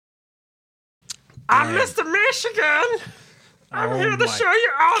I'm Mr. Michigan. I'm here to show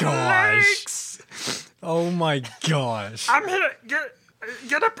you all the lakes. Oh my gosh. I'm here.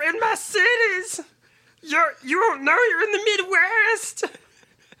 Get up in my cities. You won't know you're in the Midwest.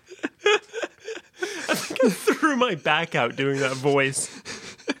 I think I threw my back out doing that voice.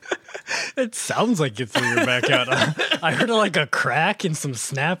 It sounds like you threw your back out. I heard like a crack and some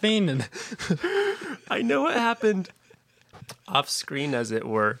snapping, and I know what happened off screen, as it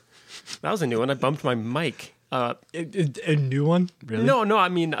were. That was a new one. I bumped my mic. a new one? Really? No. I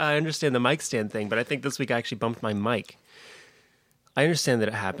mean, I understand the mic stand thing, but I think this week I actually bumped my mic. I understand that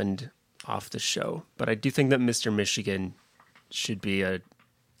it happened off the show, but I do think that Mr. Michigan should be a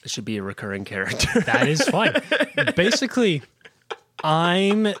recurring character. That is fine. Basically,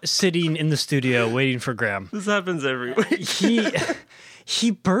 I'm sitting in the studio waiting for Graham. This happens every week.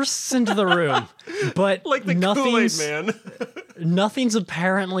 He bursts into the room, but like the Kool-Aid man. Nothing's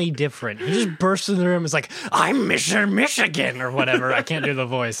apparently different. He just bursts in the room. It's like, I'm Mr. Michigan or whatever. I can't do the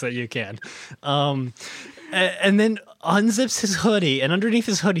voice that you can. And then unzips his hoodie, and underneath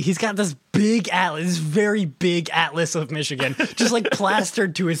his hoodie, he's got this big atlas, this very big atlas of Michigan, just like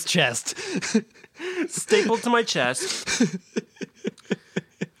plastered to his chest. Stapled to my chest.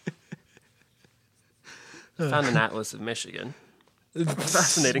 Found an atlas of Michigan.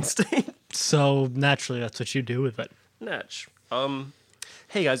 Fascinating state. So naturally, that's what you do with it. Natch.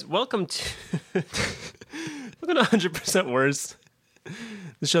 Hey guys, welcome to 100% Worse,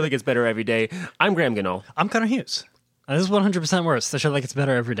 the show that gets better every day. I'm Graham Ganol. I'm Connor Hughes. And this is 100% Worse, the show that gets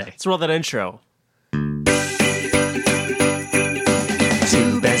better every day. Let's roll that intro. Two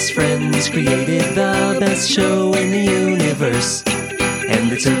best friends created the best show in the universe. And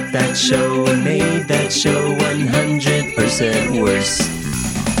they took that show and made that show 100% worse.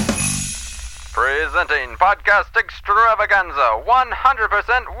 Presenting Podcast Extravaganza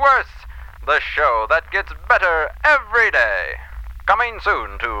 100% Worse, the show that gets better every day. Coming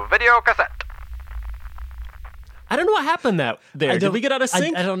soon to video cassette. I don't know what happened there. Did we get out of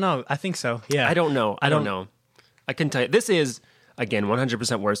sync? I don't know. I think so. Yeah. I don't know. I don't know. I can tell you. This is, again,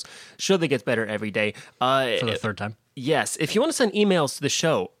 100% Worse, show that gets better every day. For the third time. Yes. If you want to send emails to the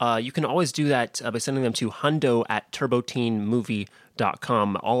show, you can always do that by sending them to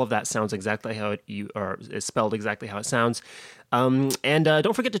hundo@turboteenmovie.com. All of that sounds exactly how is spelled exactly how it sounds. And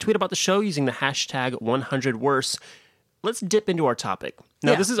don't forget to tweet about the show using the hashtag 100worse. Let's dip into our topic.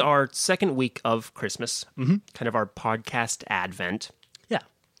 Now, This is our second week of Christmas, kind of our podcast advent. Yeah.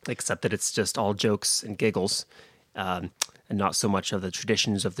 Except that it's just all jokes and giggles, and not so much of the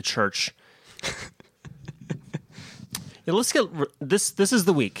traditions of the church. Let's get this. This is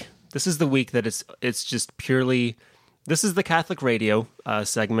the week. This is the week that it's just purely. This is the Catholic radio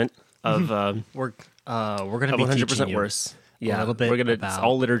segment of We're gonna be 100% Worse. Yeah, a little bit. It's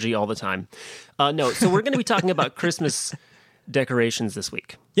all liturgy all the time. So we're gonna be talking about Christmas decorations this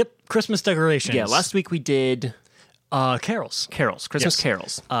week. Yep, Christmas decorations. Yeah, last week we did carols. Christmas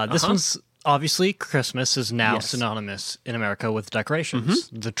carols. This one's obviously Christmas is now Yes. synonymous in America with decorations.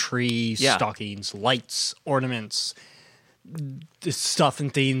 The tree, stockings, lights, ornaments, stuff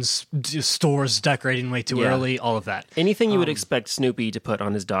and things, stores decorating way too early, all of that. Anything you would expect Snoopy to put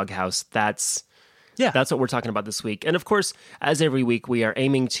on his doghouse, that's what we're talking about this week. And of course, as every week, we are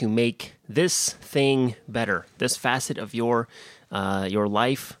aiming to make this thing better, this facet of your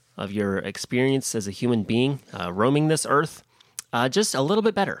life, of your experience as a human being, roaming this earth, just a little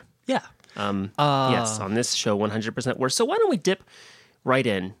bit better. Yeah. Yes, on this show, 100% Worse. So why don't we dip right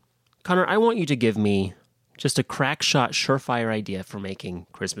in? Connor, I want you to give me just a crack shot, surefire idea for making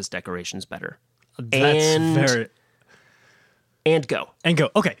Christmas decorations better. And go.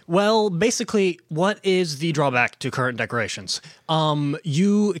 Okay. Well, basically, what is the drawback to current decorations?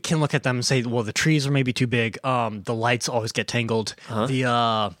 You can look at them and say, well, the trees are maybe too big. The lights always get tangled.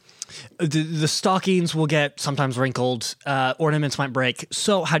 The stockings will get sometimes wrinkled. Ornaments might break.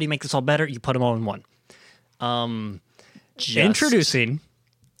 So how do you make this all better? You put them all in one. Introducing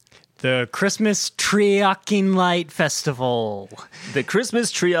the Christmas Treeocking Light Festival. The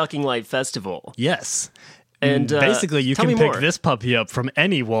Christmas Treeocking Light Festival. Yes. And basically, you tell can me pick more. this puppy up from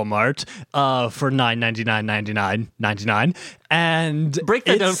any Walmart for $9.99, and Break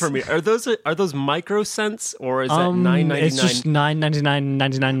that down for me. Are those microcents or is that $9.99? It's just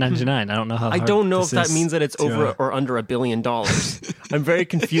 $9.99. I don't know how. I don't know if that means that it's over or under $1 billion. I'm very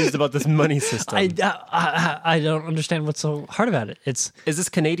confused about this money system. I don't understand what's so hard about it. Is this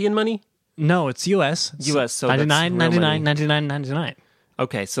Canadian money? No, it's U.S. U.S. So $99.99.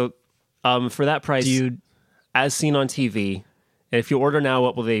 Okay, so for that price, as seen on TV, and if you order now,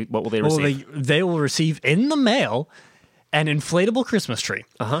 what will they receive? They will receive in the mail an inflatable Christmas tree.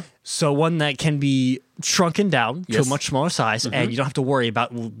 Uh-huh. So one that can be shrunken down to a Yes. much smaller size, and you don't have to worry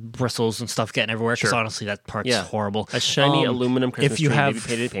about bristles and stuff getting everywhere. Because honestly, that part's Yeah. horrible. A shiny aluminum Christmas if you tree, have, maybe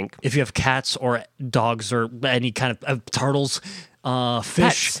painted pink. If you have cats or dogs or any kind of turtles, fish,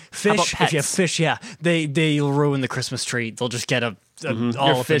 Pets. How about if you have pets? fish, they'll ruin the Christmas tree. They'll just get all Your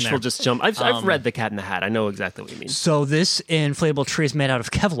up in fish there. will just jump. I've read The Cat in the Hat. I know exactly what you mean. So this inflatable tree is made out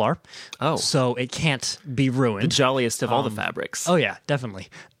of Kevlar. Oh. So it can't be ruined. The jolliest of all the fabrics. Oh yeah, definitely.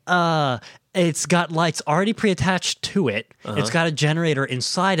 It's got lights already pre-attached to it. It's got a generator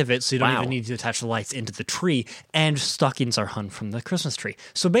inside of it, so you don't Wow. even need to attach the lights into the tree. And stockings are hung from the Christmas tree.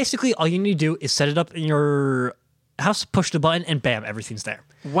 So basically, all you need to do is set it up in your house, push the button, and bam, everything's there.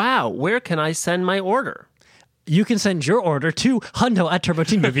 Wow. Where can I send my order? You can send your order to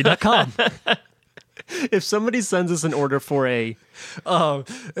hundo@turboteenmovie.com. If somebody sends us an order for a A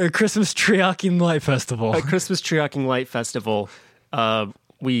Christmas Tree-hawking Light Festival. Christmas Tree Hawking Light Festival,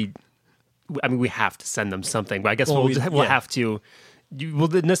 we have to send them something. But I guess Well, we'll have to.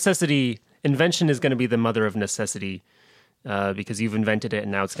 The necessity invention is going to be the mother of necessity, because you've invented it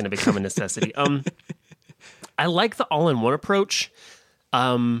and now it's going to become a necessity. I like the all-in-one approach.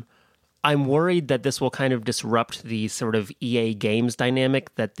 I'm worried that this will kind of disrupt the sort of EA Games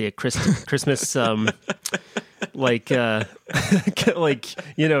dynamic that the Christmas, like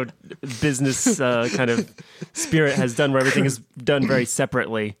business kind of spirit has done, where everything is done very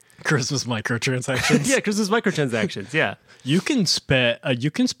separately. Christmas microtransactions. Yeah, Christmas microtransactions. Yeah, You can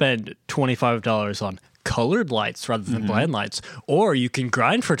spend $25 on colored lights rather than bland lights, or you can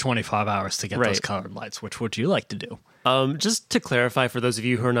grind for 25 hours to get those Right. colored lights. Which would you like to do? just to clarify for those of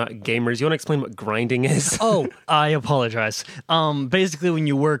you who are not gamers, you want to explain what grinding is? Oh, I apologize. Basically, when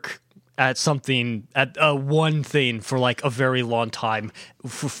you work at something, at one thing for like a very long time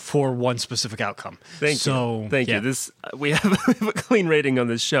for one specific outcome. Thank you. Thank yeah. you. This we have a clean rating on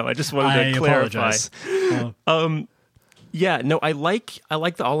this show. I just wanted to clarify. Apologize. Yeah, no, I like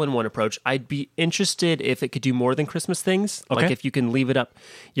the all-in-one approach. I'd be interested if it could do more than Christmas things. Okay. Like if you can leave it up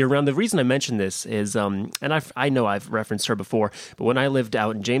year-round. The reason I mention this is, and I know I've referenced her before, but when I lived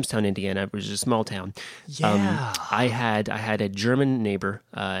out in Jamestown, Indiana, which is a small town, Yeah. I had a German neighbor,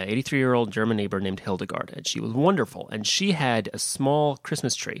 83-year-old German neighbor named Hildegard, and she was wonderful. And she had a small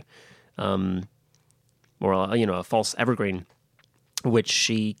Christmas tree, or a false evergreen, which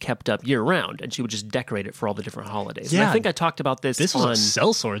she kept up year round, and she would just decorate it for all the different holidays. And Yeah. I think I talked about this. This was a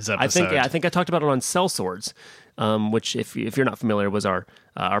Cell Swords episode. I think I talked about it on Cell Swords, which, if you're not familiar, was our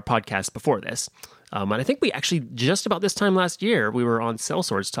podcast before this. And I think we actually, just about this time last year, we were on Cell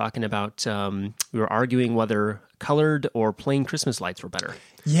Swords talking about, we were arguing whether colored or plain Christmas lights were better.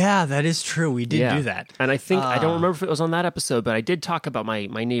 Yeah, that is true. We did do that. And I think, I don't remember if it was on that episode, but I did talk about my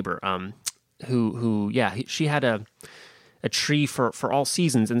neighbor, she had a tree for all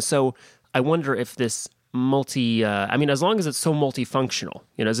seasons. And so I wonder if this as long as it's so multifunctional,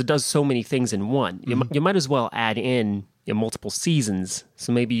 as it does so many things in one, you might as well add in multiple seasons.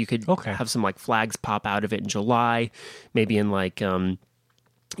 So maybe you could have some like flags pop out of it in July, maybe in like, in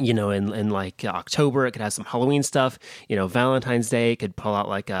like October, it could have some Halloween stuff. Valentine's Day, it could pull out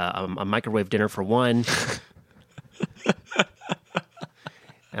like a microwave dinner for one.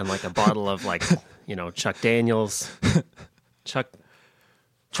 And like a bottle of like, Chuck Daniels. Chuck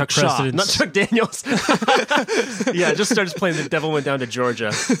Shaw, Presidents. not Chuck Daniels. Yeah, just starts playing The Devil Went Down to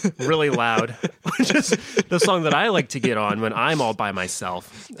Georgia really loud, which is the song that I like to get on when I'm all by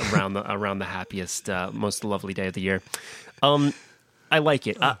myself around the happiest, most lovely day of the year. I like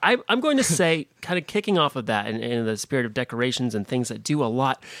it. I'm going to say, kind of kicking off of that in the spirit of decorations and things that do a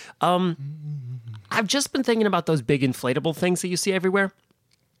lot, I've just been thinking about those big inflatable things that you see everywhere.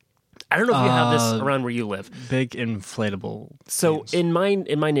 I don't know if you have this around where you live. Big inflatable. So things. in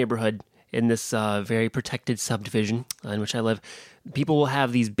my neighborhood, in this very protected subdivision in which I live, people will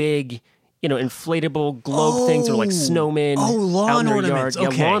have these big, inflatable globe things, or like snowmen. lawn out in their ornaments. Yard.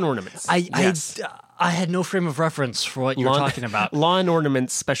 Okay. Yeah, lawn ornaments. Yes. I had no frame of reference for what you're talking about. Lawn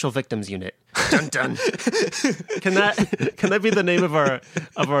Ornaments Special Victims Unit. Dun dun. Can that be the name of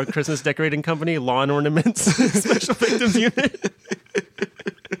our Christmas decorating company? Lawn Ornaments Special Victims Unit.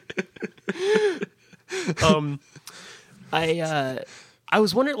 I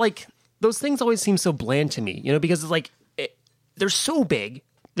was wondering, like, those things always seem so bland to me, because it's like they're so big,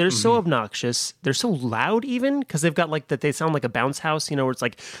 they're so obnoxious, they're so loud, even because they've got like that. They sound like a bounce house, where it's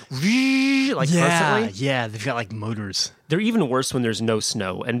like constantly. Yeah, they've got like motors. They're even worse when there's no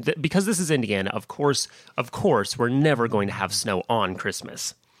snow, and because this is Indiana, of course, we're never going to have snow on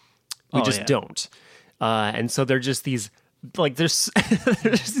Christmas. We just don't, and so they're just these. Like there's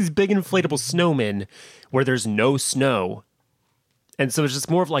just these big inflatable snowmen where there's no snow, And so it's just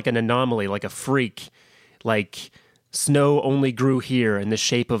more of like an anomaly, like a freak, like snow only grew here in the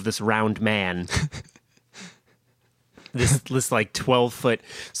shape of this round man. this like 12-foot.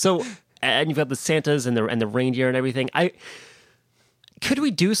 So, and you've got the Santas and the reindeer and everything. Could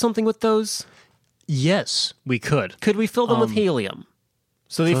we do something with those? Yes, we could. Could we fill them with helium?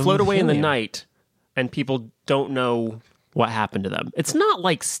 So they float away in the helium. night and people don't know what happened to them. It's not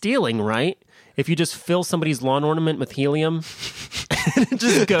like stealing, right? If you just fill somebody's lawn ornament with helium and it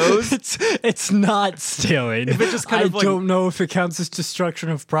just goes. It's not stealing. If it just kind of I like- don't know if it counts as destruction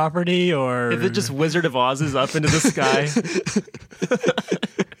of property or If it just Wizard of Oz's up into the sky.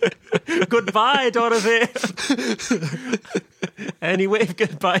 Goodbye, Dorothy. And he waved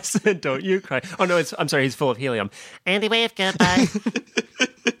goodbye, said, don't you cry. Oh, no, I'm sorry, he's full of helium. And he waved goodbye.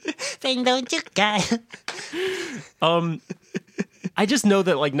 Then don't you cry. I just know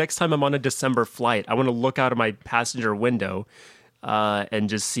that, like, next time I'm on a December flight, I want to look out of my passenger window and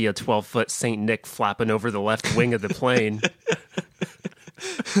just see a 12-foot Saint Nick flapping over the left wing of the plane.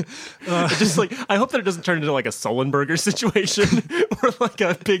 Just like, I hope that it doesn't turn into like a Sullenberger situation where like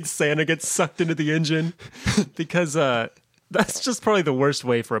a big Santa gets sucked into the engine, because that's just probably the worst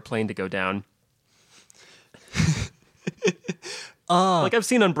way for a plane to go down. Like, I've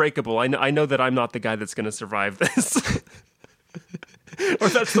seen Unbreakable. I know that I'm not the guy that's going to survive this. Or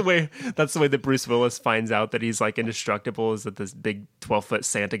that's the way that Bruce Willis finds out that he's like indestructible, is that this big 12-foot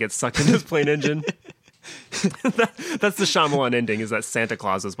Santa gets sucked into his plane engine. That's the Shyamalan ending, is that Santa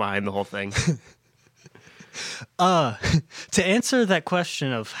Claus is behind the whole thing. To answer that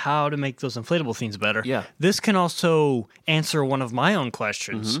question of how to make those inflatable things better, Yeah. this can also answer one of my own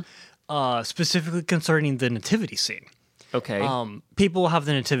questions, Mm-hmm. specifically concerning the nativity scene. Okay. People have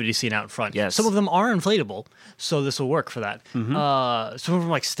the nativity scene out in front. Yes. Some of them are inflatable, so this will work for that. Some of them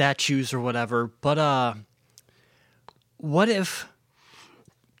like statues or whatever. But what if,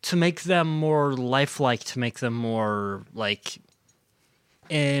 to make them more lifelike, to make them more like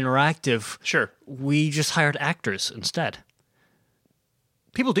interactive, Sure. we just hired actors instead?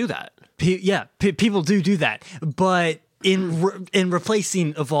 People do that. People do that, but in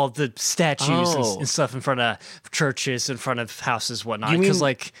replacing of all the statues and stuff in front of churches, in front of houses, whatnot. You mean- Because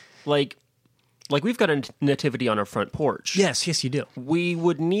like Like we've got a nativity on our front porch. yes, you do. We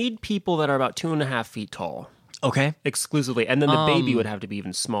would need people that are about 2.5 feet tall Okay. exclusively, and then the baby would have to be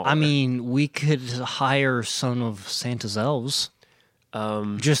even smaller. I mean, we could hire some of Santa's elves.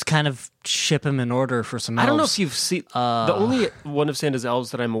 Just kind of ship him in order for some elves. I don't know if you've seen the only one of Santa's elves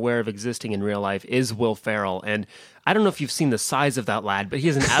that I'm aware of existing in real life is Will Ferrell, and I don't know if you've seen the size of that lad, but he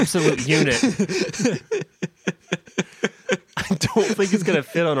is an absolute unit. I don't think he's gonna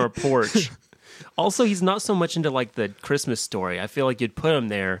fit on our porch. Also, he's not so much into like the Christmas story. I feel like you'd put him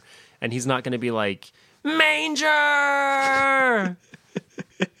there, and he's not gonna be like manger.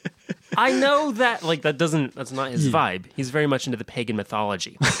 I know that, like, that's not his vibe. He's very much into the pagan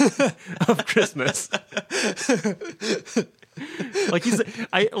mythology of Christmas. Like,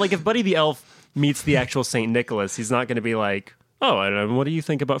 if Buddy the Elf meets the actual Saint Nicholas, he's not going to be like, oh, I don't know, what do you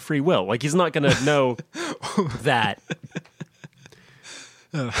think about free will? Like, he's not going to know that.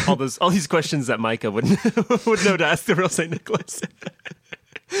 All these questions that Micah would know to ask the real Saint Nicholas.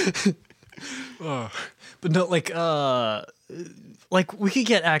 But no, like we could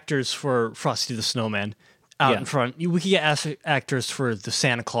get actors for Frosty the Snowman out Yeah. in front. We could get actors for the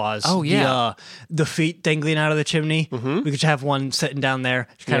Santa Claus. Oh, yeah. The feet dangling out of the chimney. We could have one sitting down there,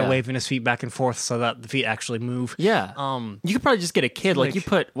 kind of Yeah. waving his feet back and forth so that the feet actually move. Yeah. You could probably just get a kid. Like, you like-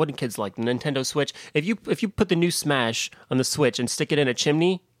 put, what do kids like? The Nintendo Switch. If you put the new Smash on the Switch and stick it in a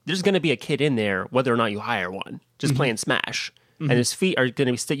chimney, there's going to be a kid in there, whether or not you hire one, just playing Smash. And his feet are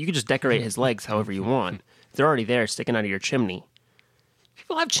going to be you can just decorate his legs however you want. They're already there, sticking out of your chimney.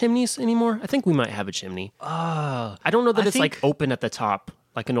 People have chimneys anymore? I think we might have a chimney. I don't know that I it's like think- open at the top,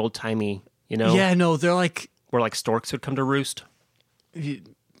 like an old timey, Yeah, no, they're like where like storks would come to roost. they Isn't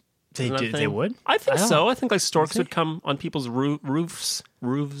that a do. They thing? would. I think don't- so. I think like storks would come on people's roofs.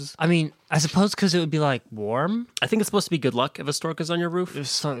 I mean, I suppose because it would be like warm. I think it's supposed to be good luck if a stork is on your roof.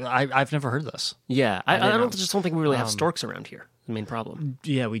 So I've never heard this. Yeah, I didn't know. just don't think we really have storks around here. The main problem.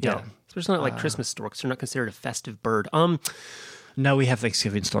 Yeah, we don't. Especially not like Christmas storks. They're not considered a festive bird. No, we have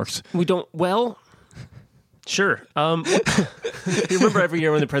Thanksgiving storks. We don't. Well, sure. You remember every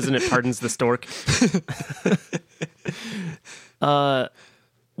year when the president pardons the stork?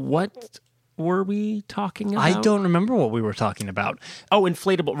 What were we talking about? I don't remember what we were talking about. Oh,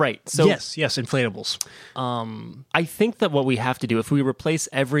 inflatable. Right. So yes, inflatables. I think that what we have to do, if we replace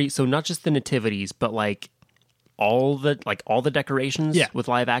so not just the nativities, but like all the decorations Yeah. with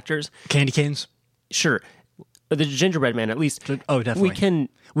live actors. Candy canes. Sure. The gingerbread man, at least. Oh, definitely.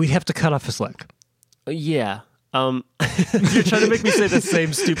 We'd have to cut off his leg. Yeah. You're trying to make me say the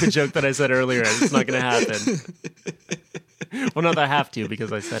same stupid joke that I said earlier, and it's not going to happen. Well, not that I have to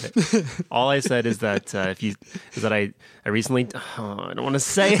because I said it. All I said is that I recently. Oh, I don't want to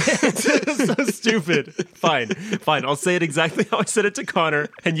say it. It's so stupid. Fine. I'll say it exactly how I said it to Connor,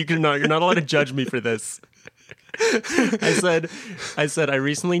 and you're not allowed to judge me for this. I said I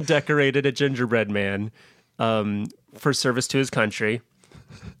recently decorated a gingerbread man for service to his country.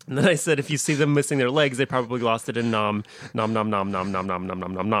 And then I said, if you see them missing their legs, they probably lost it in nom nom nom nom nom nom nom nom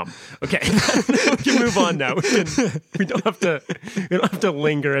nom nom nom. Okay, we can move on now. We don't have to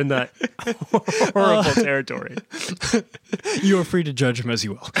linger in that horrible territory. You are free to judge him as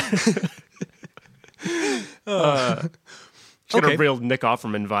you will. Get a real Nick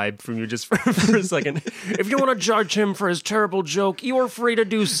Offerman vibe from you just for a second. If you want to judge him for his terrible joke, you are free to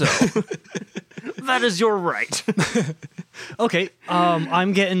do so. That is your right. Okay,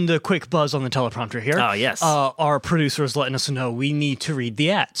 I'm getting the quick buzz on the teleprompter here. Oh, yes. Our producer is letting us know we need to read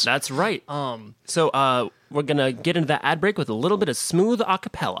the ads. That's right. So we're going to get into that ad break with a little bit of smooth a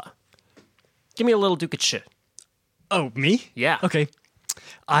cappella. Give me a little Duke of shit. Oh, me? Yeah. Okay.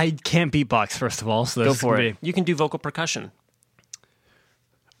 I can't beatbox, first of all. So go for it. You can do vocal percussion.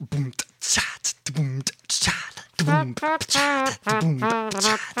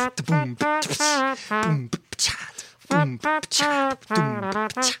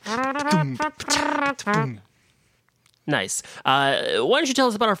 Nice. Why don't you tell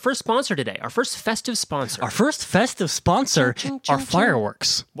us about our first sponsor today? Our first festive sponsor. Our first festive sponsor are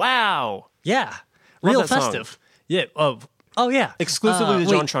fireworks. Wow. Yeah. Real that song. festive. Yeah. Oh yeah. Exclusively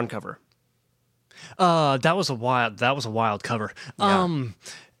the JonTron cover. That was a wild cover. Yeah.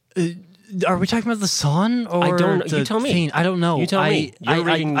 Are we talking about the song or I don't know. the You tell me. theme? I don't know. You tell me.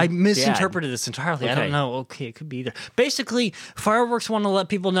 I misinterpreted this entirely. Okay. I don't know. Okay, it could be either. Basically, fireworks want to let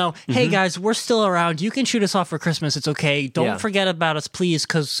people know, hey guys, we're still around. You can shoot us off for Christmas. It's okay. Don't forget about us, please,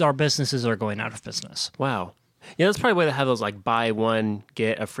 because our businesses are going out of business. Wow. Yeah, that's probably why they have those like buy one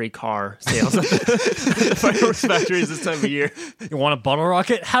get a free car sales at the fireworks factories this time of year. You want a bottle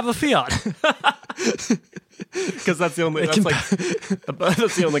rocket? Have a Fiat. Because that's the only that's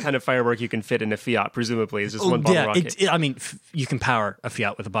the only kind of firework you can fit in a Fiat. Presumably, is just one bottle rocket. You can power a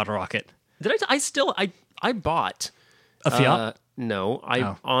Fiat with a bottle rocket. Did I bought a Fiat? No,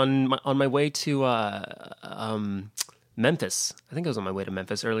 on my way to Memphis. I think I was on my way to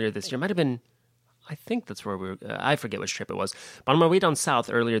Memphis earlier this year. Might have been. I think that's where we were. I forget which trip it was. But on my way down south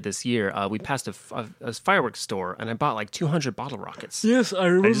earlier this year, we passed a fireworks store, and I bought like 200 bottle rockets. Yes, I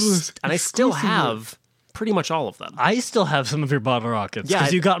remember. And I still have pretty much all of them. I still have some of your bottle rockets. Yeah,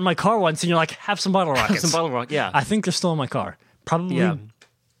 because you got in my car once, and you're like, "Have some bottle rockets." Have some bottle rockets. Yeah, I think they're still in my car. Probably a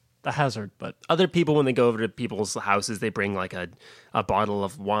hazard, but other people when they go over to people's houses, they bring like a bottle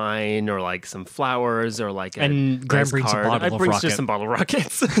of wine or like some flowers or like and Graham brings card. a bottle of rocket. Just some bottle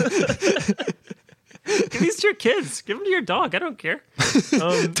rockets. Give these to your kids. Give them to your dog. I don't care.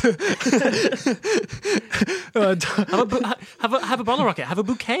 Have a bottle rocket. Have a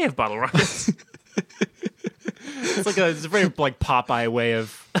bouquet of bottle rockets. It's a very like Popeye way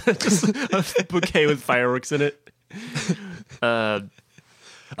of just a bouquet with fireworks in it.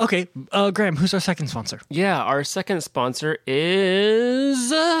 Okay, Graham, who's our second sponsor? Yeah, our second sponsor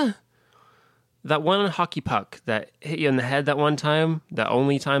is that one hockey puck that hit you in the head that one time. The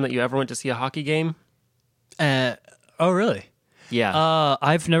only time that you ever went to see a hockey game. Oh, really? Yeah.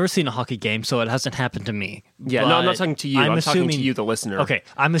 I've never seen a hockey game, so it hasn't happened to me. Yeah, no, I'm not talking to you. I'm talking to you, the listener. Okay,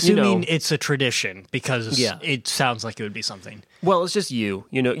 I'm assuming it's a tradition because it sounds like it would be something. Well, it's just you.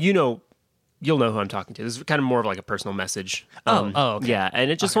 You'll know who I'm talking to. This is kind of more of like a personal message. Okay. Yeah,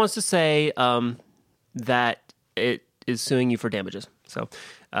 and it just wants to say that it is suing you for damages. So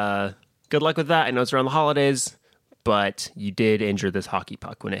good luck with that. I know it's around the holidays, but you did injure this hockey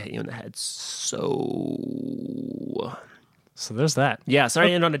puck when it hit you in the head. So there's that. Yeah, sorry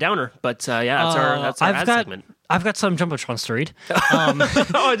to end on a downer, but that's our ad segment. I've got some Jumbotrons to read.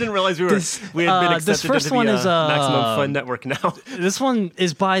 I didn't realize we had been accepted this first into one the is, Maximum Fun Network now. This one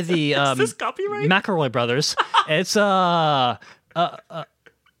is by the Is this copyright? McElroy brothers. It's it's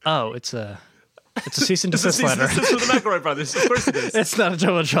a cease and desist letter. This is for the McElroy brothers. Of course it is. It's not a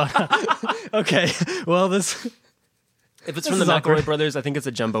Jumbotron. Okay, well this. If it's from the McElroy brothers, I think it's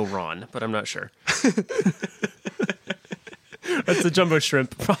a Jumbo Ron, but I'm not sure. That's a Jumbo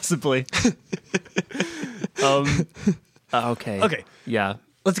Shrimp, possibly. Okay. Okay. Yeah.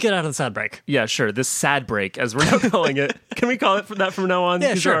 Let's get out of the sad break. Yeah, sure. This sad break, as we're now calling it. Can we call it that from now on?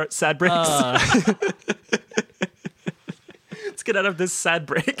 Yeah, These sure. are sad breaks. Let's get out of this sad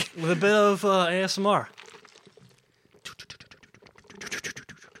break. With a bit of ASMR.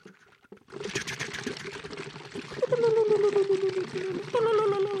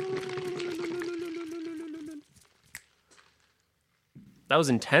 That was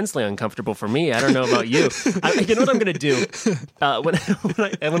intensely uncomfortable for me. I don't know about you. You know what I'm going to do? When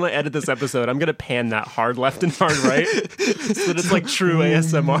I edit this episode, I'm going to pan that hard left and hard right so that it's like true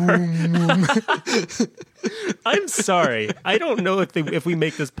ASMR. I'm sorry. I don't know if we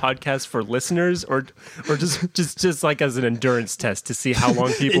make this podcast for listeners or just like as an endurance test to see how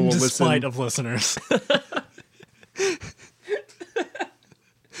long people will listen. In despite of listeners.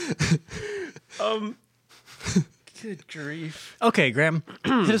 Good grief. Okay, Graham,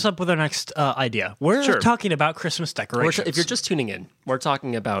 hit us up with our next idea. We're talking about Christmas decorations. If you're just tuning in, we're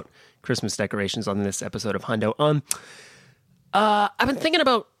talking about Christmas decorations on this episode of Hundo. I've been thinking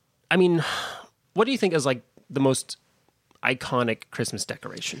about, what do you think is like the most iconic Christmas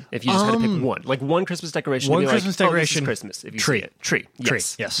decoration? If you just had to pick one. Like one Christmas decoration. One Christmas decoration. This is Christmas. If you Tree. see it. Tree.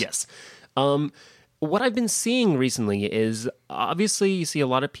 Yes. Yes. What I've been seeing recently is obviously you see a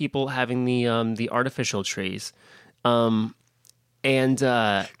lot of people having the artificial trees. Graham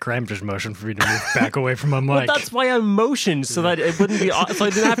just motioned for me to move back away from my mic. Well, that's why I motioned so that it wouldn't be so I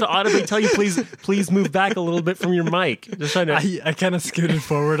didn't have to audibly tell you please move back a little bit from your mic. Just trying to. I kind of scooted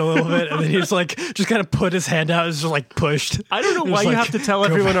forward a little bit, and then he just kind of put his hand out and just like pushed. I don't know why you have to tell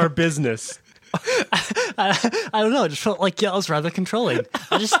everyone our business. I don't know. It just felt like I was rather controlling.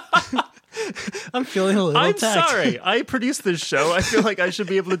 I'm feeling a little attacked. I'm sorry. I produced this show. I feel like I should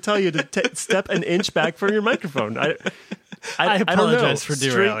be able to tell you to step an inch back from your microphone. I apologize for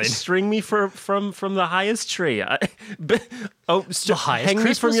derailing. String me from the highest tree. The highest hang me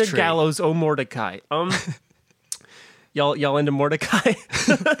Christmas from your tree. gallows, oh Mordecai. Y'all into Mordecai?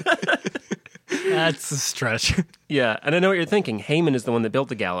 That's a stretch. Yeah, and I know what you're thinking. Haman is the one that built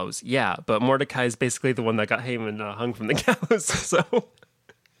the gallows. Yeah, but Mordecai is basically the one that got Haman hung from the gallows. So,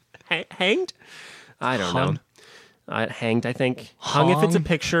 hanged? I don't know. Hanged, I think. Hung if it's a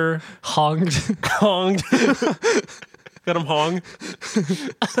picture. Honged. Honged. Got him hung.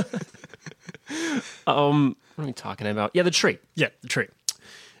 What are we talking about? Yeah, the tree. Yeah, the tree.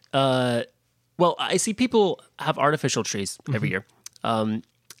 Well, I see people have artificial trees every year. And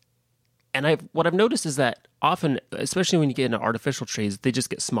what I've noticed is that often, especially when you get into artificial trees, they just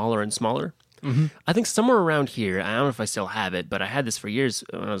get smaller and smaller. Mm-hmm. I think somewhere around here, I don't know if I still have it, but I had this for years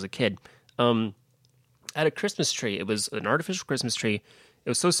when I was a kid. I had a Christmas tree. It was an artificial Christmas tree. It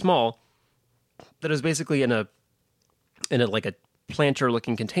was so small that it was basically in a like a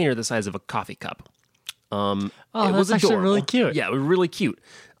planter-looking container the size of a coffee cup. It was that's actually adorable. really cute. Yeah, it was really cute.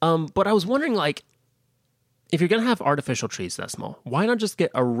 But I was wondering, like, if you're going to have artificial trees that small, why not just get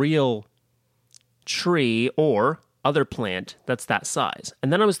a real tree or other plant that's that size?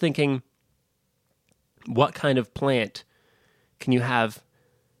 And then I was thinking, what kind of plant can you have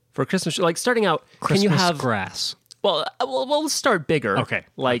for Christmas? Like starting out, Christmas can you have grass? Well, we'll start bigger. Okay.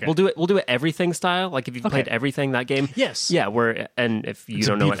 Like okay. we'll do it everything style. Like if you've played everything that game. Yes. Yeah. And if you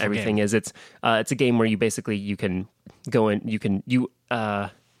don't know what everything is, it's a game where you basically you can go in, you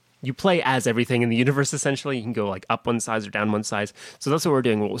play as everything in the universe. Essentially, you can go like up one size or down one size. So that's what we're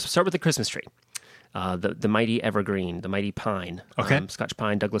doing. We'll start with the Christmas tree, the mighty evergreen, the mighty pine, Scotch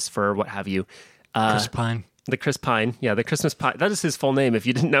pine, Douglas fir, what have you. Chris Pine. The Chris Pine. Yeah, the Christmas Pine. That is his full name if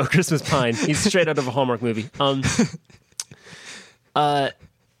you didn't know. Christmas Pine. He's straight out of a Hallmark movie. Well,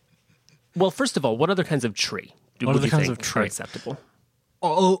 first of all, what other kinds of tree What other kinds of are tree? acceptable?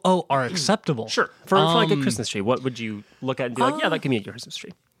 Are acceptable. Sure. For like a Christmas tree, what would you look at and be like, yeah, that can be your Christmas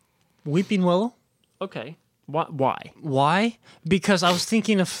tree? Weeping willow. Okay. Why? Why? Because I was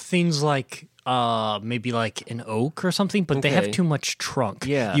thinking of things like maybe like an oak or something, but they have too much trunk.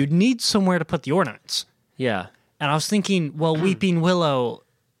 Yeah. You'd need somewhere to put the ornaments. Yeah. And I was thinking, well, weeping willow.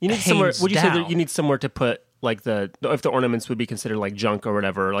 You need somewhere. Would you say down. that you need somewhere to put like if the ornaments would be considered like junk or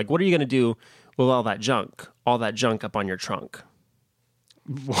whatever? Like, what are you going to do with all that junk up on your trunk?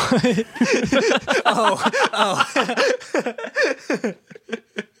 What?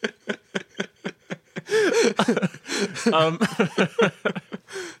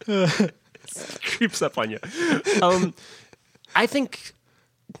 Creeps up on you. I think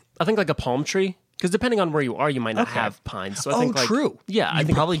like a palm tree, because depending on where you are, you might not have pines. So I think like, true. Yeah, I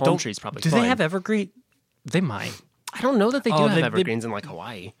think probably a palm tree is probably. Do fine. they have evergreen? They might. I don't know that they do have they- evergreens in like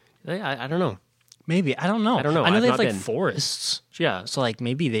Hawaii. I don't know. Maybe. I don't know. I don't know. I know I've they have not like been. forests. Yeah. So like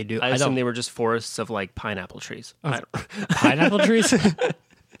maybe they do. I I assume don't. they were just forests of like pineapple trees. Pineapple trees.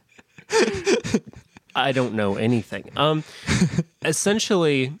 I don't know anything.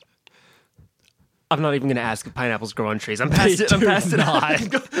 Essentially, I'm not even going to ask if pineapples grow on trees. I'm past it. I'm past it.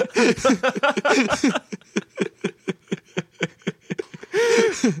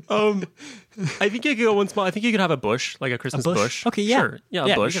 I think you could go one small. I think you could have a bush, like a Christmas bush. Okay, yeah. Sure. Yeah,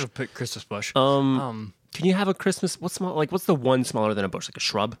 a bush. You could put Christmas bush. Can you have a Christmas? What's small? Like, what's the one smaller than a bush? Like a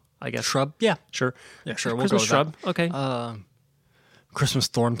shrub, I guess. Shrub? Yeah. Sure. Yeah, sure. We'll Christmas go with shrub. Okay. Christmas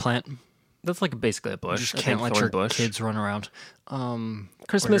thorn plant. That's like basically a bush. Just I can't think let your thorn bush. kids run around.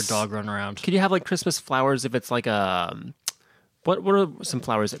 Christmas Or your dog run around. Could you have like Christmas flowers if it's like a what are some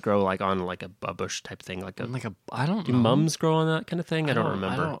flowers that grow like on like a bush type thing? Like a I don't do know. mums grow on that kind of thing? I don't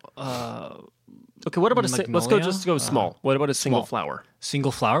remember. Okay, what about let's go magnolia? just go small. What about a single Small. flower?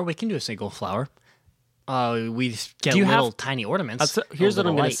 Single flower? We can do a single flower. We get Do you little have- tiny ornaments. Here's what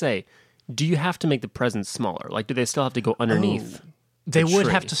I'm going light. to say. Do you have to make the presents smaller? Like, do they still have to go underneath? They would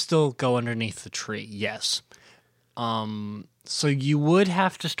tree? have to still go underneath the tree, yes. So you would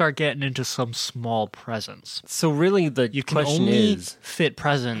have to start getting into some small presents. So really, the You can question only is, fit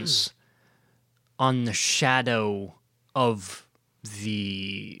presents on the shadow of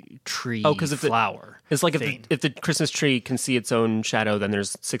the tree because if flower. it's like thing. if the Christmas tree can see its own shadow, then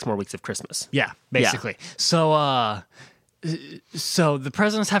there's 6 more weeks of Christmas. Yeah, basically. So the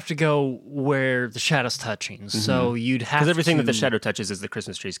presents have to go where the shadow's touching. So you'd have Because everything that the to- shadow touches is the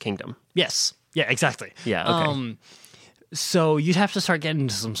Christmas tree's kingdom. Yes. Yeah, exactly. Yeah, okay. So you'd have to start getting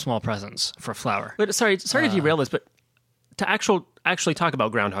into some small presents for flower. But sorry to derail this, but to actually talk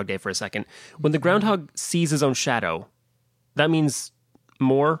about Groundhog Day for a second, when the groundhog sees his own shadow, that means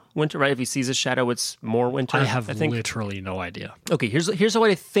more winter, right? If he sees his shadow, it's more winter. I have think. literally no idea. Okay, here's what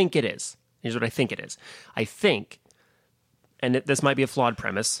I think it is. Here's what I think it is. I think, and this might be a flawed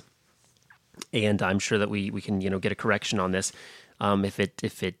premise, and I'm sure that we can get a correction on this if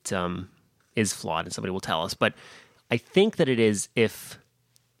it is flawed, and somebody will tell us. But I think that it is if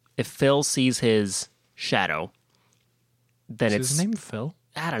Phil sees his shadow, then Is it's his name Phil?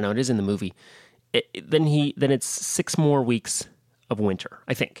 I don't know. It is in the movie. Then it's 6 more weeks of winter,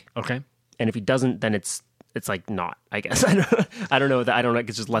 I think. Okay. And if he doesn't, then it's like not, I guess. I don't know. I don't know.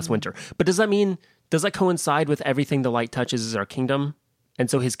 It's just less winter. But does that coincide with everything the light touches is our kingdom? And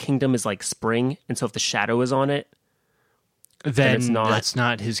so his kingdom is like spring. And so if the shadow is on it, Then it's not- that's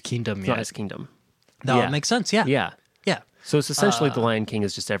not his kingdom it's yet. not his kingdom. That Yeah. would make sense. Yeah. Yeah. Yeah. So it's essentially the Lion King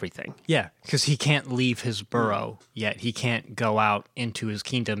is just everything. Yeah. Because he can't leave his burrow yet. He can't go out into his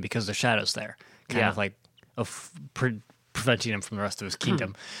kingdom because the shadow's there. Kind Yeah. of like preventing him from the rest of his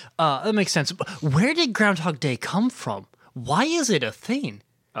kingdom. That makes sense. But where did Groundhog Day come from? Why is it a thing?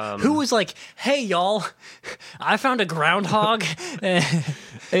 Who was like, hey, y'all, I found a groundhog.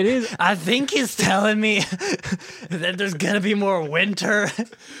 It is. I think he's telling me that there's going to be more winter.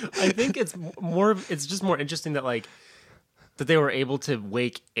 I think it's just more interesting that that they were able to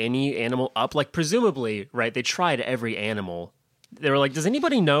wake any animal up. Like presumably, right? They tried every animal. They were like, does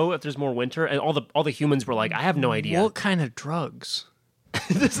anybody know if there's more winter? And all the humans were like, I have no idea. What kind of drugs?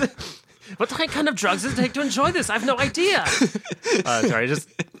 What kind of drugs does it take to enjoy this? I have no idea. Sorry, just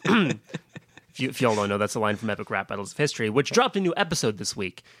if y'all don't know, that's a line from Epic Rap Battles of History, which dropped a new episode this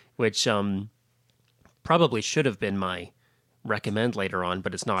week, which probably should have been my recommend later on,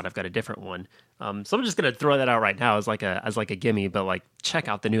 but it's not. I've got a different one. So I'm just gonna throw that out right now as like a gimme, but check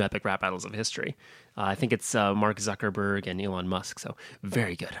out the new Epic Rap Battles of History. I think it's Mark Zuckerberg and Elon Musk, so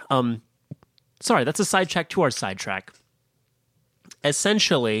very good. Sorry, that's a sidetrack to our sidetrack.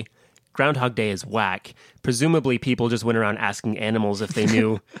 Essentially, Groundhog Day is whack. Presumably, people just went around asking animals if they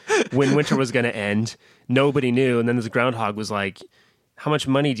knew when winter was going to end. Nobody knew. And then this groundhog was like, how much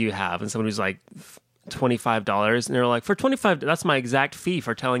money do you have? And somebody was like, $25. And they were like, for $25, that's my exact fee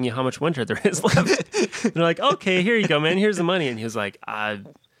for telling you how much winter there is left. And they're like, okay, here you go, man. Here's the money. And he was like, I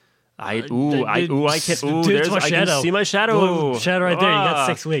can't. Dude, There's my I can shadow. see my shadow. Shadow right there. You got Ah,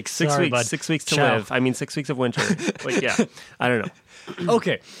 6 weeks. 6 Sorry, weeks. bud. 6 weeks to Ciao. live. I mean, 6 weeks of winter. Yeah. I don't know.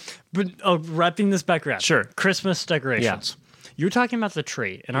 Okay, but wrapping this back around. Sure. Christmas decorations. You were talking about the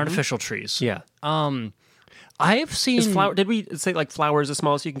tree and artificial trees. Yeah. I have seen Is flower? Did we say flowers as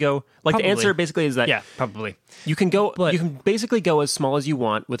small as you can go? Probably. The answer basically is that Yeah, probably. you can go. But- you can basically go as small as you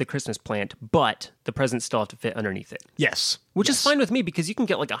want with a Christmas plant, but the presents still have to fit underneath it, Yes. which is fine with me because you can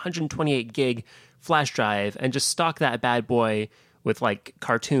get 128 gig flash drive and just stock that bad boy with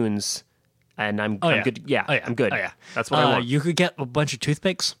cartoons, and I'm yeah. good. Yeah, Oh, yeah. I'm good. Oh, yeah. That's what I want. You could get a bunch of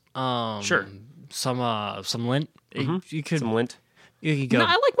toothpicks. Sure. Some lint. You could. Some lint. You could go. No,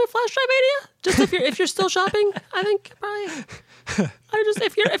 I like my flash drive idea. Just if you're still shopping, I think probably.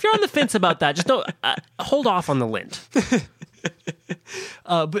 If you're on the fence about that, just don't hold off on the lint.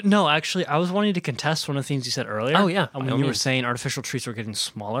 But no, actually, I was wanting to contest one of the things you said earlier. Oh, yeah, when by all you were means. saying artificial trees are getting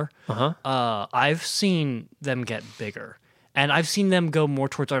smaller. I've seen them get bigger, and I've seen them go more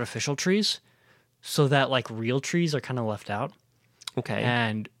towards artificial trees, so that real trees are kind of left out. Okay.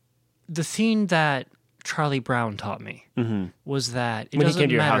 And the thing that Charlie Brown taught me was that it when he doesn't came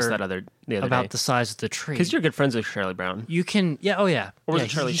to your house matter the other about day. the size of the tree. Because you're good friends with Charlie Brown. You can, oh yeah. Or was yeah, it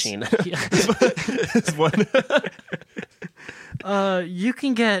Charlie he's- Sheen? yeah. You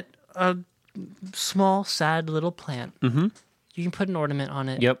can get a small, sad little plant. Mm-hmm. You can put an ornament on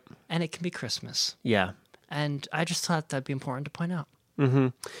it. Yep. And it can be Christmas. Yeah. And I just thought that'd be important to point out.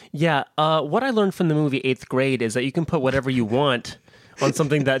 Yeah. What I learned from the movie 8th Grade is that you can put whatever you want on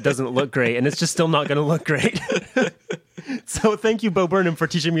something that doesn't look great, and it's just still not going to look great. So thank you, Bo Burnham, for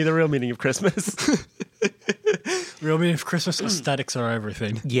teaching me the real meaning of Christmas. Real meaning of Christmas aesthetics are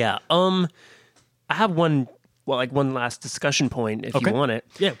everything. Yeah. I have one last discussion point if you want it.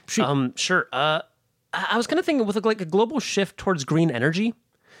 Yeah, shoot. Sure. I was kind of thinking with like a global shift towards green energy.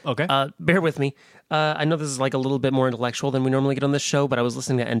 Okay. Bear with me. I know this is like a little bit more intellectual than we normally get on this show, but I was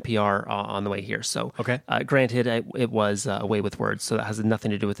listening to NPR on the way here. So, Okay. Granted, it was a way with words, so that has nothing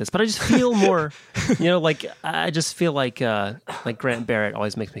to do with this. But I just feel more, I just feel like Grant Barrett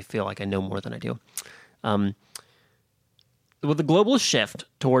always makes me feel like I know more than I do. With the global shift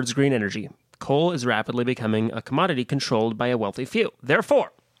towards green energy, coal is rapidly becoming a commodity controlled by a wealthy few.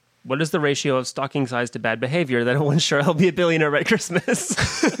 Therefore, what is the ratio of stocking size to bad behavior that will ensure I'll be a billionaire at Christmas?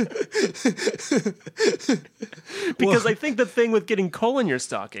 Because I think the thing with getting coal in your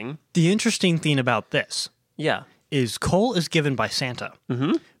stocking... The interesting thing about this Yeah. is coal is given by Santa,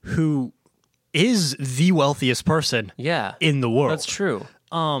 who is the wealthiest person Yeah. in the world. That's true.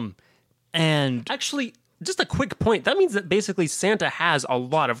 And Actually, just a quick point. That means that basically Santa has a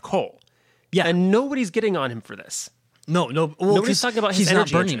lot of coal. yeah, And nobody's getting on him for this. no, well, Nobody's 'cause talking about his he's not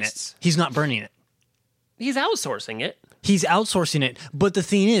energy burning interests. it. He's not burning it. He's outsourcing it. He's outsourcing it. But the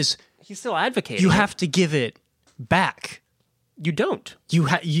thing is, He's still advocating you it. have to give it back. You don't. You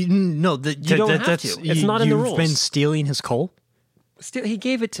don't have to. It's not in the rules. You've been stealing his coal. Still, he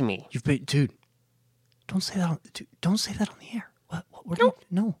gave it to me. You've been, dude. Don't say that. Don't say that on the air. What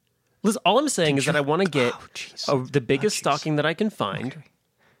no. Listen, all I'm saying is that I want to get jeez. the biggest jeez. stocking that I can find. Okay.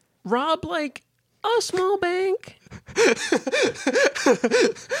 Rob like a small bank.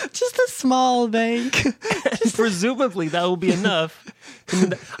 Just a small bank. Presumably that will be enough.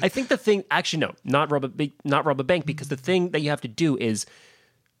 I think the thing, actually, no, not rob a bank, because the thing that you have to do is,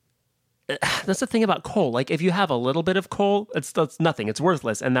 that's the thing about coal. Like, if you have a little bit of coal, that's nothing. It's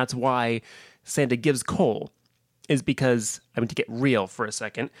worthless, and that's why Santa gives coal. Is because, I mean, to get real for a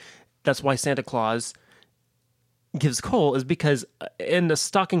second, that's why Santa Claus gives coal, is because in the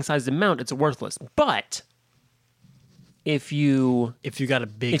stocking-sized amount, it's worthless. But if you got a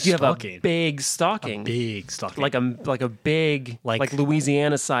big have stocking, a big stocking, like a big like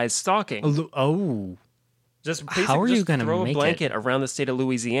Louisiana sized stocking, oh, just how are you going to throw make a blanket around the state of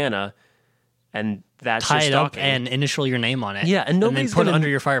Louisiana, and that's tie your it up stocking. and initial your name on it. Yeah, and then nobody's put it gonna- under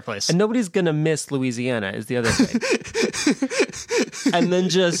your fireplace. And nobody's gonna miss Louisiana is the other thing. and then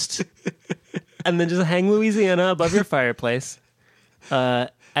just hang Louisiana above your fireplace, and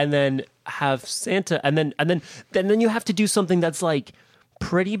then have Santa, and then you have to do something that's like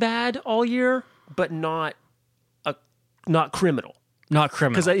pretty bad all year, but not criminal. Not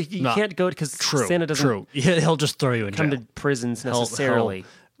criminal. Because you can't go because Santa doesn't True. He'll just throw you in come jail. to prisons necessarily.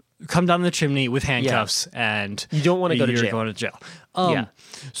 Come down the chimney with handcuffs, and You don't wanna go to you're jail. going to jail. Yeah.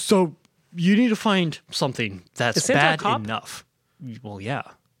 So you need to find something that's Is Santa a bad cop? enough. Well, yeah.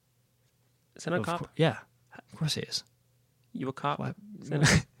 Santa Of cop? cour- yeah. Of course he is. You a cop?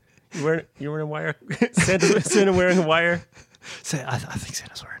 Santa? You wearing a wire? Santa wearing a wire? I think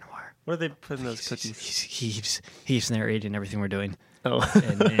Santa's wearing a wire. Where are they putting those cookies? He's narrating everything we're doing. Oh,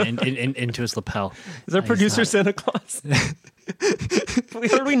 and into his lapel. is our producer not- Santa Claus?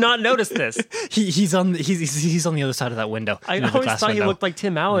 How did we not notice this? He's on the other side of that window. I you know, the always glass thought he window. looked like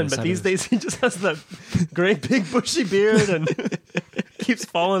Tim Allen, but side these of his- days he just has that great big bushy beard and keeps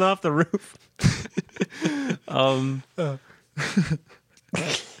falling off the roof.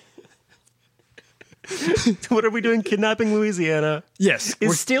 What are we doing? Kidnapping Louisiana? Yes.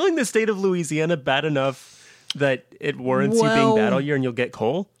 Is stealing the state of Louisiana bad enough that it warrants you being Well- bad all year and you'll get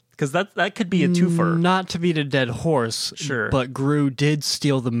coal? Because that could be a twofer. Not to beat a dead horse, Sure. but Gru did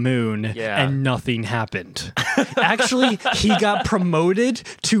steal the moon, Yeah. and nothing happened. Actually, he got promoted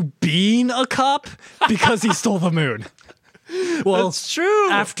to being a cop because he stole the moon. Well, That's true.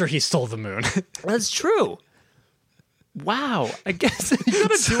 after he stole the moon. That's true. Wow. I guess you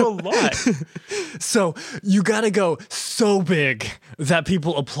gotta do a lot. So you gotta go so big that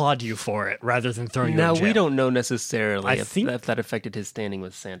people applaud you for it rather than throwing you Now, in jail. we don't know necessarily I if think- that affected his standing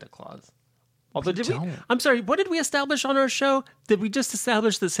with Santa Claus. Although, did we? don't. I'm sorry. What did we establish on our show? Did we just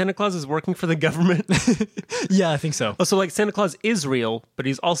establish that Santa Claus is working for the government? Yeah, I think so. Oh, so like Santa Claus is real, but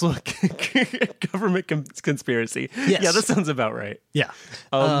he's also a government conspiracy. Yes. Yeah, that sounds about right. Yeah.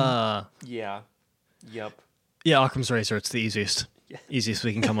 Yeah. Yep. Yeah, Occam's razor. It's the easiest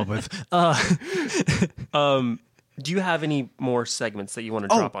we can come up with. Do you have any more segments that you want to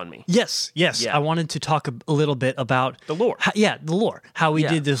drop on me? Yes. Yeah. I wanted to talk a little bit about The lore. the lore. How we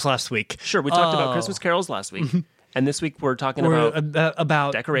Yeah. did this last week. Sure. We talked about Christmas carols last week, and this week we're talking We're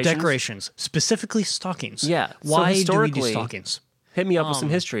about decorations, specifically stockings. Yeah. So Why do we do historically- stockings? Hit me up with some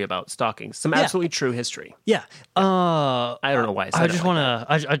history about stockings. Some absolutely true history. Yeah. I don't know why I said I it just like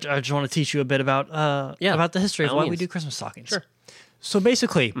want to. I just want to teach you a bit about about the history of by all why we means. do Christmas stockings. Sure. So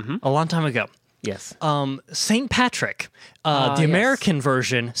basically, a long time ago, Yes. Saint Patrick. The yes. American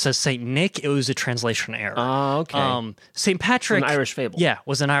version says Saint Nick. It was a translation error. Okay. Saint Patrick, An Irish fable. Yeah,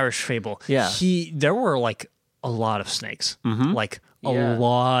 was an Irish fable. Yeah. There were like a lot of snakes, like a Yeah.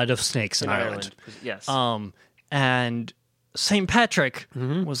 lot of snakes in Ireland. Yes. And Saint Patrick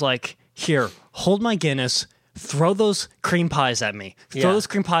was like, "Here, hold my Guinness." Throw those cream pies at me. Yeah. Throw those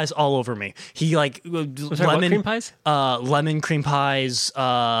cream pies all over me. He like Sorry, what lemon cream pies? Lemon cream pies.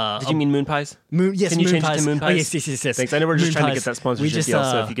 Did you mean moon pies? Moon, yes, Can you moon change pies. it to moon Oh, pies? yes. Thanks. I know we're just Moon trying to pies. get that sponsorship just, deal.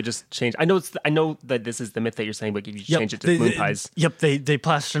 So if you could just change, I know that this is the myth that you're saying, but if you change it to moon pies. Yep, they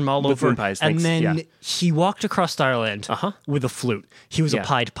plastered them all With over. moon pies, and thanks. then Yeah. he walked across Ireland with a flute. He was Yeah. a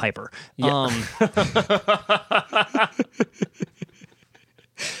Pied Piper. Yeah.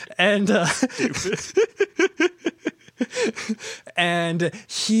 And and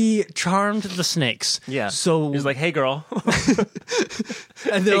he charmed the snakes. Yeah. So he's like, "Hey, girl."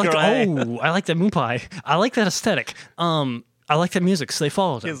 and they're "Hey, like, girl, hey." "Oh, I like that moon pie. I like that aesthetic. I like that music." So they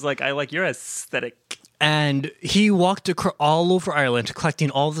followed him. He's like, "I like your aesthetic." And he walked all over Ireland collecting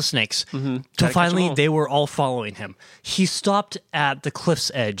all the snakes. Till catch 'em finally all. they were all following him. He stopped at the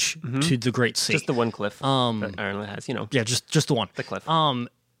cliff's edge to the Great Sea. Just the one cliff that Ireland has, yeah, just the one. the cliff.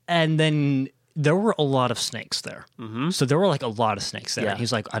 And then there were a lot of snakes there. So there were like a lot of snakes there. Yeah. And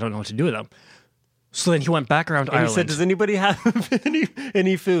he's like, I don't know what to do with them. So then he went back around And Ireland. he said, "Does anybody have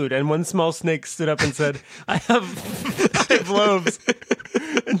any food?" And one small snake stood up and said, "I have 5 loaves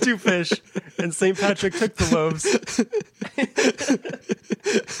and 2 fish." And St. Patrick took the loaves.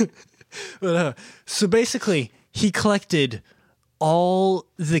 So basically, he collected all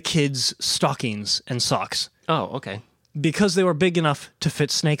the kids' stockings and socks Oh, okay. because they were big enough to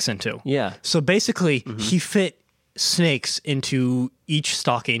fit snakes into. Yeah. So basically, he fit snakes into each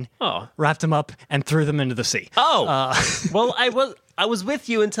stocking, Oh. wrapped them up, and threw them into the sea. Oh, well, I was with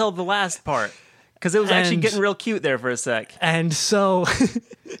you until the last part because it was actually And- getting real cute there for a sec. And so,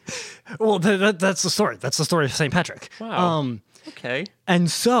 well, that's the story. That's the story of St. Patrick. Wow. Okay. And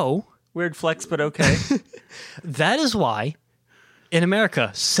so, Weird flex, but okay. that is why in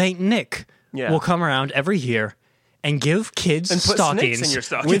America, St. Nick Yeah. will come around every year and give kids And put stockings, snakes in your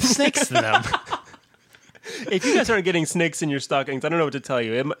stockings. with snakes in them. If you guys aren't getting snakes in your stockings, I don't know what to tell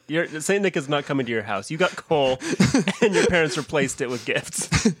you. St. Nick is not coming to your house. You got coal, and your parents replaced it with gifts.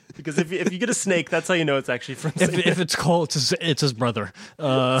 Because if you get a snake, that's how you know it's actually from St. Nick. If it's Cole, it's his brother,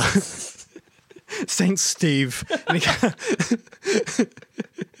 Saint Steve. And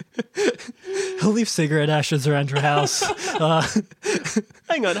he'll leave cigarette ashes around your house.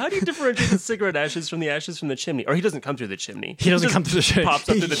 Hang on, how do you differentiate the cigarette ashes from the ashes from the chimney? Or he doesn't come through the chimney. He doesn't just come through the chimney. Pops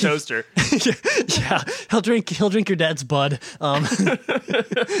up through the toaster. Yeah, he'll drink your dad's bud.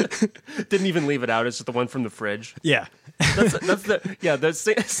 Didn't even leave it out. It's just the one from the fridge. Yeah.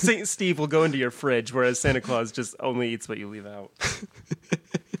 The Saint Steve will go into your fridge, whereas Santa Claus just only eats what you leave out.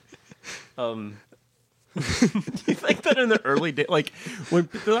 You think that in the early days, like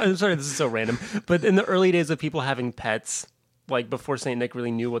I'm sorry, this is so random, but in the early days of people having pets, like before Saint Nick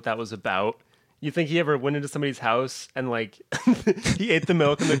really knew what that was about, you think he ever went into somebody's house and like he ate the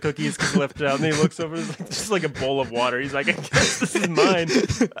milk and the cookies because he left it out, and then he looks over, it's like, just like a bowl of water. He's like, I guess this is mine.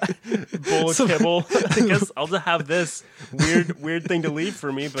 Bowl of kibble. I guess I'll just have this weird thing to leave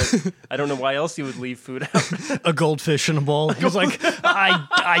for me, but I don't know why else you would leave food out. A goldfish in a bowl. He's like,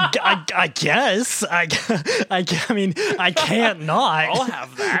 I guess. I mean, I can't not. I'll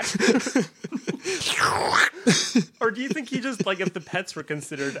have that. Or do you think he just, like, if the pets were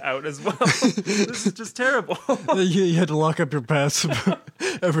considered out as well? This is just terrible. You had to lock up your pets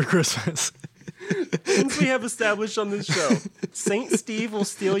every Christmas. Since we have established on this show, Saint Steve will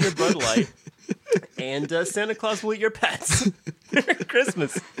steal your Bud Light, and Santa Claus will eat your pets. Merry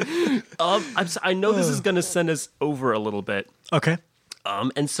Christmas. I know this is going to send us over a little bit. Okay.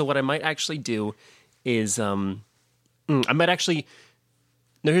 And so what I might actually do is I might actually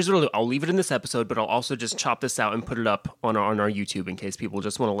No, here's what I'll do. I'll leave it in this episode, but I'll also just chop this out and put it up on our YouTube in case people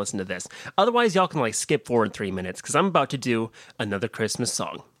just want to listen to this. Otherwise, y'all can like skip forward 3 minutes because I'm about to do another Christmas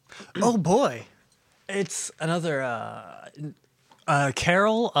song. Oh boy, it's another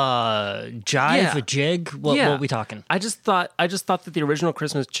carol, jive, a jig. What are we talking? I just thought that the original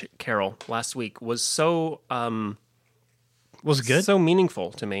Christmas Carol last week was so Was it good? so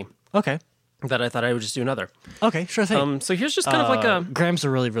meaningful to me Okay. that I thought I would just do another. Okay, sure thing. So here's just kind of like a Graham's a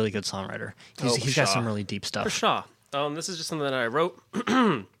really, really good songwriter. He's got some really deep stuff. for Shaw. This is just something that I wrote,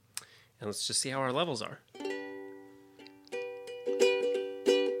 and let's just see how our levels are.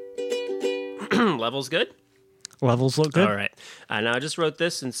 Levels good. Levels look good. All right. And I just wrote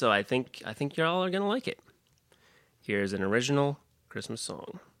this, and so I think y'all are gonna like it. Here's an original Christmas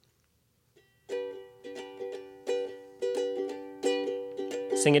song.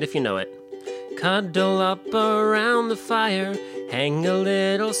 Sing it if you know it. Cuddle up around the fire, hang a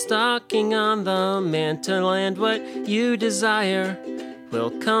little stocking on the mantle, and what you desire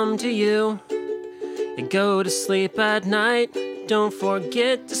will come to you. And go to sleep at night, don't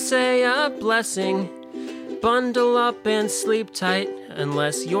forget to say a blessing. Bundle up and sleep tight,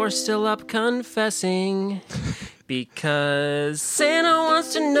 unless you're still up confessing. Because Santa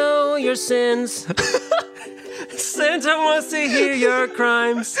wants to know your sins. Santa wants to hear your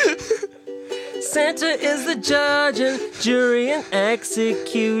crimes. Santa is the judge and jury and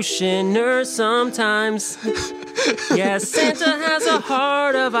executioner sometimes. Yeah, Santa has a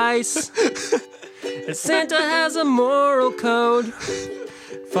heart of ice. And Santa has a moral code.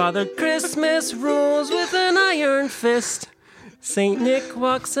 Father Christmas rules with an iron fist. Saint Nick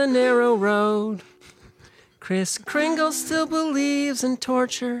walks a narrow road. Kris Kringle still believes in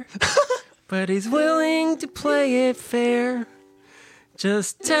torture, but he's willing to play it fair.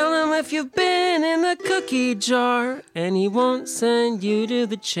 Just tell him if you've been in the cookie jar, and he won't send you to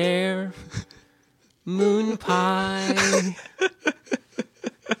the chair. Moon pie.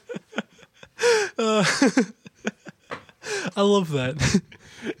 I love that.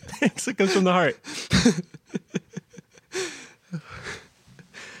 Thanks, it comes from the heart.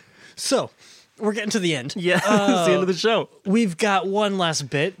 So, we're getting to the end. Yeah, it's the end of the show. We've got one last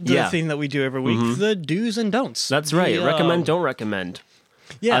bit, the thing that we do every week, the do's and don'ts. That's right. Recommend, don't recommend.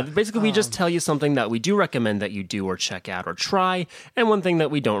 Yeah. Basically, we just tell you something that we do recommend that you do or check out or try, and one thing that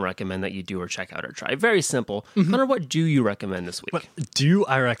we don't recommend that you do or check out or try. Very simple. Hunter, what do you recommend this week? What do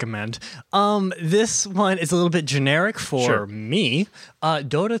I recommend? This one is a little bit generic for me.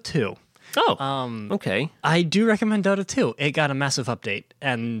 Dota 2. Oh, okay. I do recommend Dota 2. It got a massive update,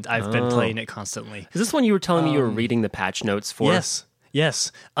 and I've been playing it constantly. Is this one you were telling me you were reading the patch notes for?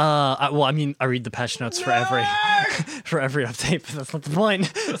 Yes. I read the patch notes for every update, but that's not the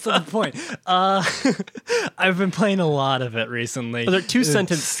point. That's not the point. I've been playing a lot of it recently. Are there two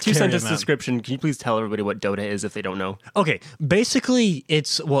sentence description? Can you please tell everybody what Dota is if they don't know? Okay, basically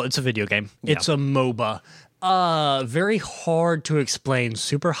it's a video game. Yeah. It's a MOBA. Very hard to explain.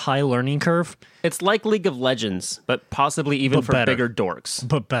 Super high learning curve. It's like League of Legends, but possibly even for bigger dorks.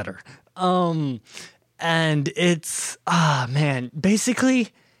 But better. And it's, basically,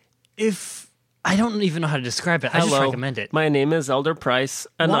 if, I don't even know how to describe it. I just recommend it. My name is Elder Price,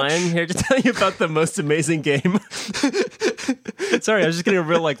 and I am here to tell you about the most amazing game. Sorry, I was just getting a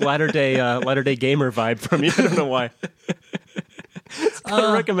real, latter day gamer vibe from you. I don't know why.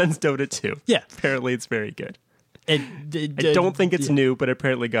 Scott recommends Dota 2. Yeah. Apparently it's very good. I don't think it's new, but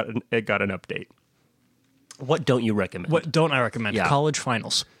apparently it got an update. What don't you recommend? What don't I recommend? Yeah. College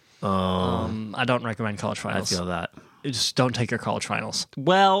finals. I don't recommend college finals. I feel that. Just don't take your college finals.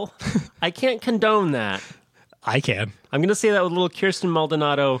 Well, I can't condone that. I can. I'm going to say that with a little Kirsten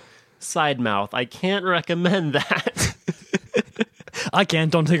Maldonado side mouth. I can't recommend that. I can.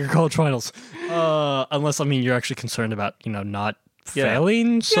 Don't take your college finals. Unless, you're actually concerned about, not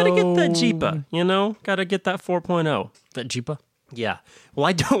failing. You gotta get that JEPA, Gotta get that 4.0. That JEPA? Yeah. Well,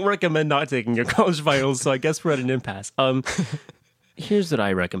 I don't recommend not taking your college finals, so I guess we're at an impasse. Here's what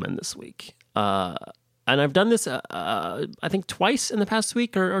I recommend this week. And I've done this, I think, twice in the past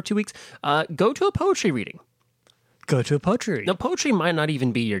week or 2 weeks. Go to a poetry reading. Go to a poetry reading. Now, poetry might not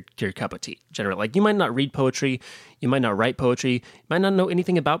even be your cup of tea, generally. You might not read poetry. You might not write poetry. You might not know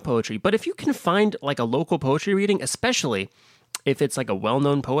anything about poetry. But if you can find, a local poetry reading, especially if it's, a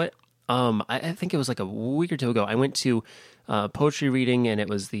well-known poet, I think it was, a week or two ago, I went to a poetry reading, and it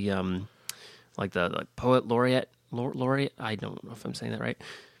was the, the poet laureate, I don't know if I'm saying that right.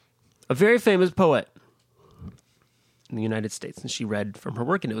 A very famous poet in the United States, and she read from her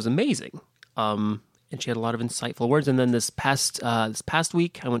work, and it was amazing. And she had a lot of insightful words. And then this past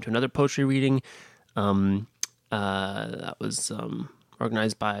week, I went to another poetry reading. That was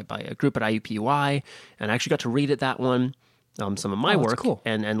organized by a group at IUPUI, and I actually got to read at that one. Some of my that's work cool.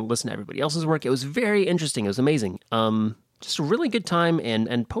 and listen to everybody else's work. It was very interesting. It was amazing. Just a really good time,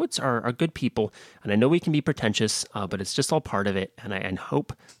 and poets are good people. And I know we can be pretentious, but it's just all part of it. And I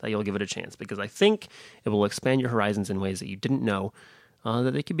hope that you'll give it a chance, because I think it will expand your horizons in ways that you didn't know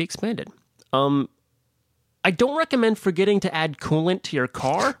that they could be expanded. I don't recommend forgetting to add coolant to your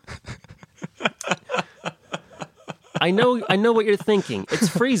car. I know what you're thinking. It's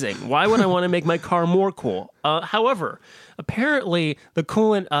freezing. Why would I want to make my car more cool? However, apparently the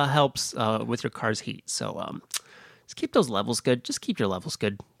coolant helps with your car's heat. So just keep those levels good. Just keep your levels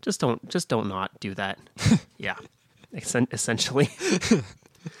good. Just don't not do that. Yeah, essentially.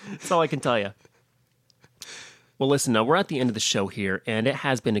 That's all I can tell you. Well, listen, we're at the end of the show here, and it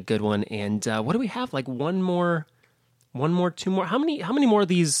has been a good one. And what do we have? Like one more, two more? How many more of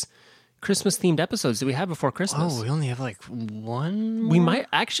these Christmas themed episodes do we have before Christmas? Oh, we only have like one more? We might.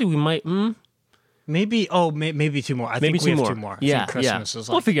 Maybe 2 more. I Maybe think we two have more. 2 more. I Yeah, think Christmas is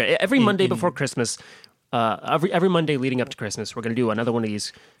like... We'll figure it. Every Monday before Christmas, every Monday leading up to Christmas, we're going to do another one of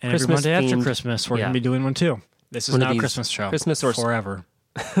these And Christmas every Monday after themed- Christmas, we're Yeah. going to be doing one too. This is One of now a these Christmas show. Christmas or- forever.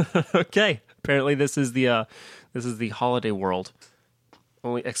 Okay. Apparently, this is the holiday world,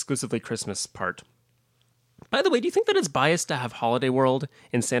 only exclusively Christmas part. By the way, do you think that it's biased to have Holiday World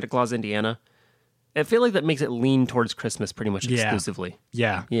in Santa Claus, Indiana? I feel like that makes it lean towards Christmas pretty much Yeah. exclusively.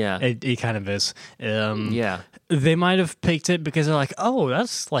 Yeah. Yeah. It kind of is. Yeah. They might have picked it because they're like, oh,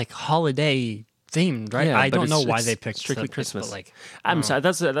 that's like holiday themed, right? Yeah, I but don't know it's- why it's they picked strictly this, Christmas. But like, I'm sorry.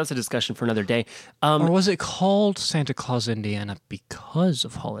 That's a discussion for another day. or was it called Santa Claus Indiana because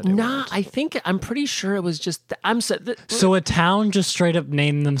of holiday? Nah, World? I'm pretty sure it was just. So a town just straight up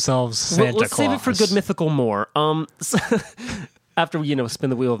named themselves Santa Let's Claus. save it for good mythical more. So after we spin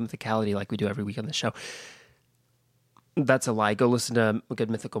the wheel of mythicality like we do every week on the show. That's a lie. Go listen to Good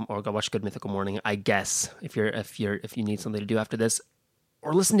Mythical, or go watch Good Mythical Morning. I guess if you need something to do after this,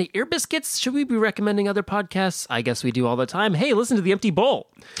 or listen to Ear Biscuits. Should we be recommending other podcasts? I guess we do all the time. Hey, listen to The Empty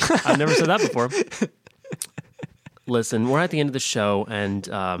Bowl. I've never said that before. Listen, we're at the end of the show, and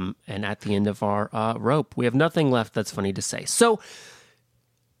at the end of our rope. We have nothing left that's funny to say. So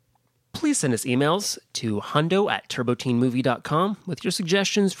please send us emails to hundo@turboteenmovie.com with your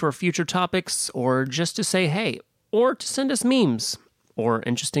suggestions for future topics, or just to say hey, or to send us memes or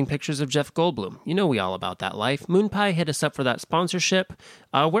interesting pictures of Jeff Goldblum. You know we all about that life. Moonpie hit us up for that sponsorship.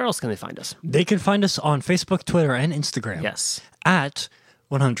 Where else can they find us? They can find us on Facebook, Twitter, and Instagram. Yes. At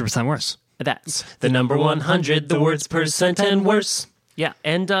 100% Worse. That's the number 100, the words percent and worse. Yeah,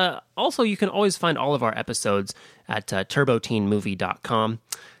 and also you can always find all of our episodes at turboteenmovie.com.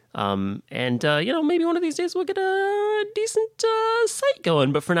 Maybe one of these days we'll get a decent site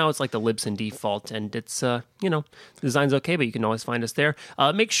going. But for now, it's like the Libsyn default, and it's, the design's okay, but you can always find us there.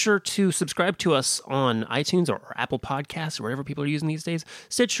 Make sure to subscribe to us on iTunes or Apple Podcasts or whatever people are using these days.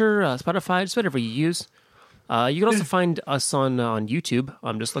 Stitcher, Spotify, just whatever you use. You can also find us on YouTube.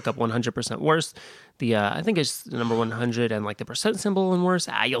 Just look up 100% Worse. I think it's the number 100 and like the percent symbol and worse.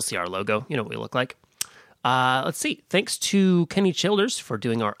 You'll see our logo. You know what we look like. Let's see. Thanks to Kenny Childers for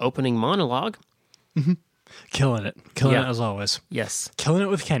doing our opening monologue. Mm-hmm. Killing it as always. Yes. Killing it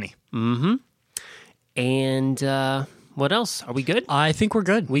with Kenny. Mm-hmm. And what else? Are we good? I think we're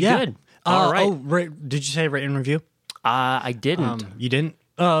good. We good. All right. Did you say rate and review? I didn't. You didn't?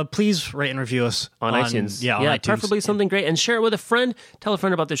 Please rate and review us on iTunes. Yeah, on iTunes. Preferably something great. And share it with a friend. Tell a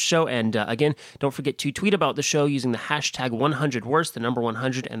friend about the show. And again, don't forget to tweet about the show using the hashtag 100worse, the number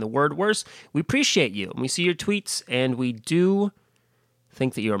 100 and the word worse. We appreciate you. And we see your tweets, and we do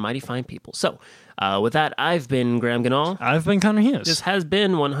think that you are mighty fine people. So with that, I've been Graham Ganal. I've been Connor Hughes. This has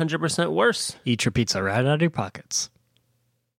been 100% Worse. Eat your pizza right out of your pockets.